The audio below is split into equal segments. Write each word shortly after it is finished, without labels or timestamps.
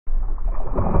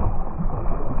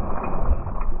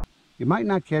You might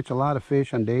not catch a lot of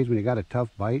fish on days when you got a tough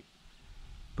bite,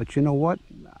 but you know what?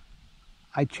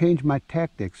 I change my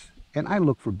tactics and I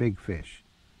look for big fish.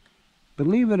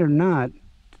 Believe it or not,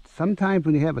 sometimes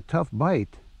when you have a tough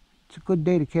bite, it's a good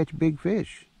day to catch big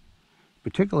fish,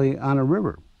 particularly on a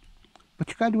river. But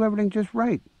you gotta do everything just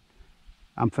right.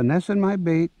 I'm finessing my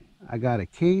bait. I got a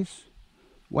Case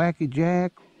Wacky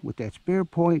Jack with that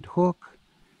Spearpoint hook,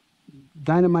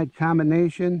 dynamite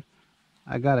combination.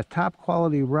 I got a top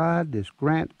quality rod, this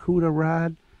Grandt Cuda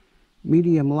rod,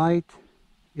 medium light.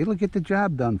 It'll get the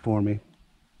job done for me.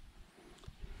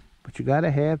 But you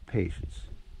gotta have patience.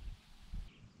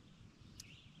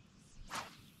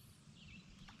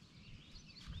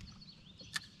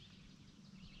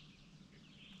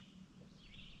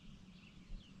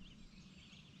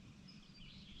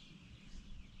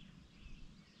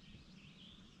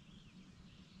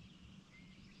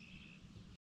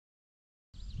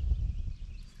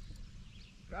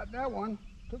 Got that one.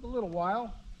 Took a little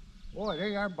while. Boy,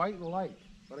 they are biting light.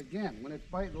 But again, when it's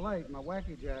biting light, my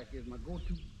Wacky Jack is my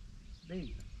go-to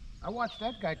bait. I watched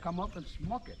that guy come up and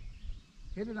smuck it.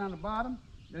 Hit it on the bottom,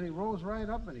 then he rose right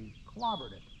up and he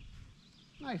clobbered it.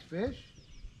 Nice fish.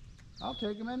 I'll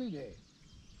take him any day.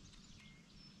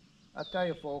 I'll tell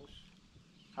you folks,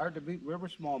 hard to beat river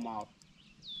smallmouth.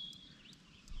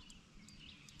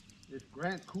 This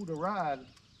Grandt Cuda rod,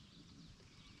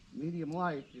 medium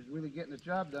light, is really getting the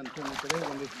job done for me today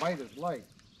when this bite is light.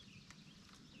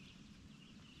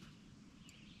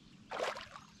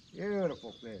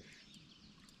 Beautiful fish.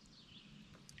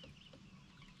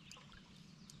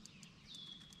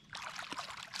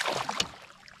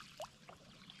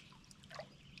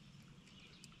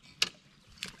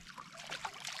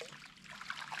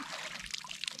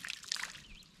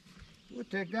 We'll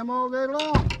take them all day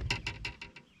long.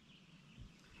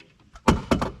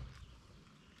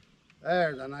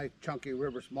 There's a nice chunky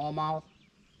river smallmouth.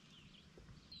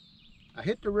 I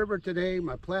hit the river today.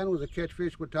 My plan was to catch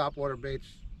fish with topwater baits,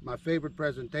 my favorite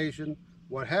presentation.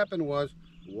 What happened was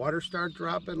water started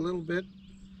dropping a little bit.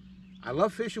 I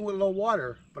love fishing with low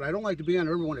water, but I don't like to be on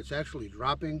the river when it's actually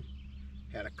dropping.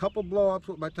 Had a couple blow-ups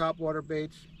with my topwater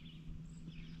baits.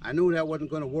 I knew that wasn't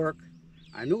going to work.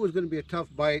 I knew it was going to be a tough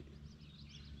bite.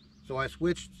 So I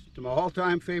switched to my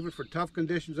all-time favorite for tough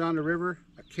conditions on the river,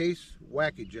 a Case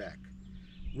Wacky Jack.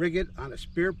 Rig it on a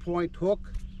Spearpoint hook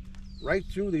right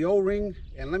through the O-ring,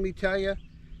 and let me tell you,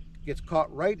 gets caught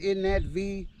right in that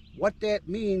V. What that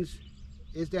means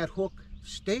is that hook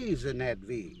stays in that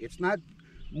V. It's not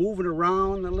moving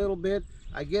around a little bit.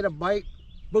 I get a bite,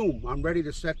 boom, I'm ready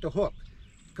to set the hook.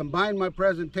 Combine my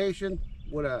presentation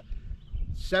with a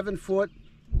 7-foot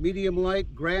medium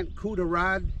light Grandt Cuda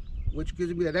rod, which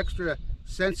gives me that extra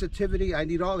sensitivity. I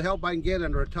need all the help I can get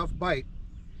under a tough bite.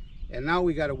 And now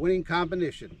we got a winning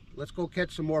combination. Let's go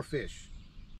catch some more fish.